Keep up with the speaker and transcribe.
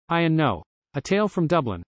I and No. A Tale from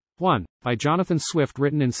Dublin.1, by Jonathan Swift,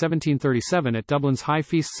 written in 1737 at Dublin's high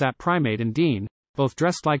feast sat Primate and Dean, both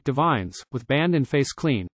dressed like divines, with band and face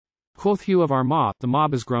clean. Quoth Hugh of Armagh, the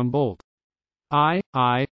mob is grown bold.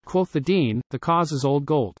 Aye, quoth the Dean, the cause is old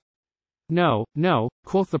gold. No,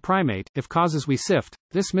 quoth the Primate, if causes we sift,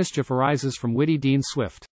 this mischief arises from witty Dean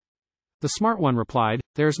Swift. The smart one replied,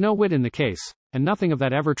 there's no wit in the case, and nothing of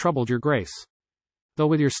that ever troubled your grace. Though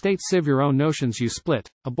with your state sieve your own notions you split,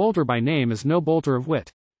 a Boulter by name is no Boulter of wit.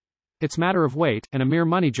 It's matter of weight, and a mere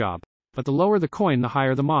money job, but the lower the coin the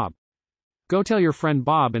higher the mob. Go tell your friend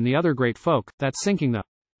Bob and the other great folk, that sinking the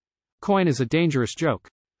coin is a dangerous joke.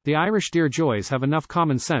 The Irish dear joys have enough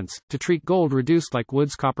common sense, to treat gold reduced like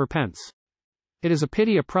wood's copper pence. It is a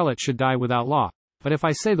pity a prelate should die without law, but if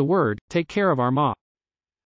I say the word, take care of Armagh.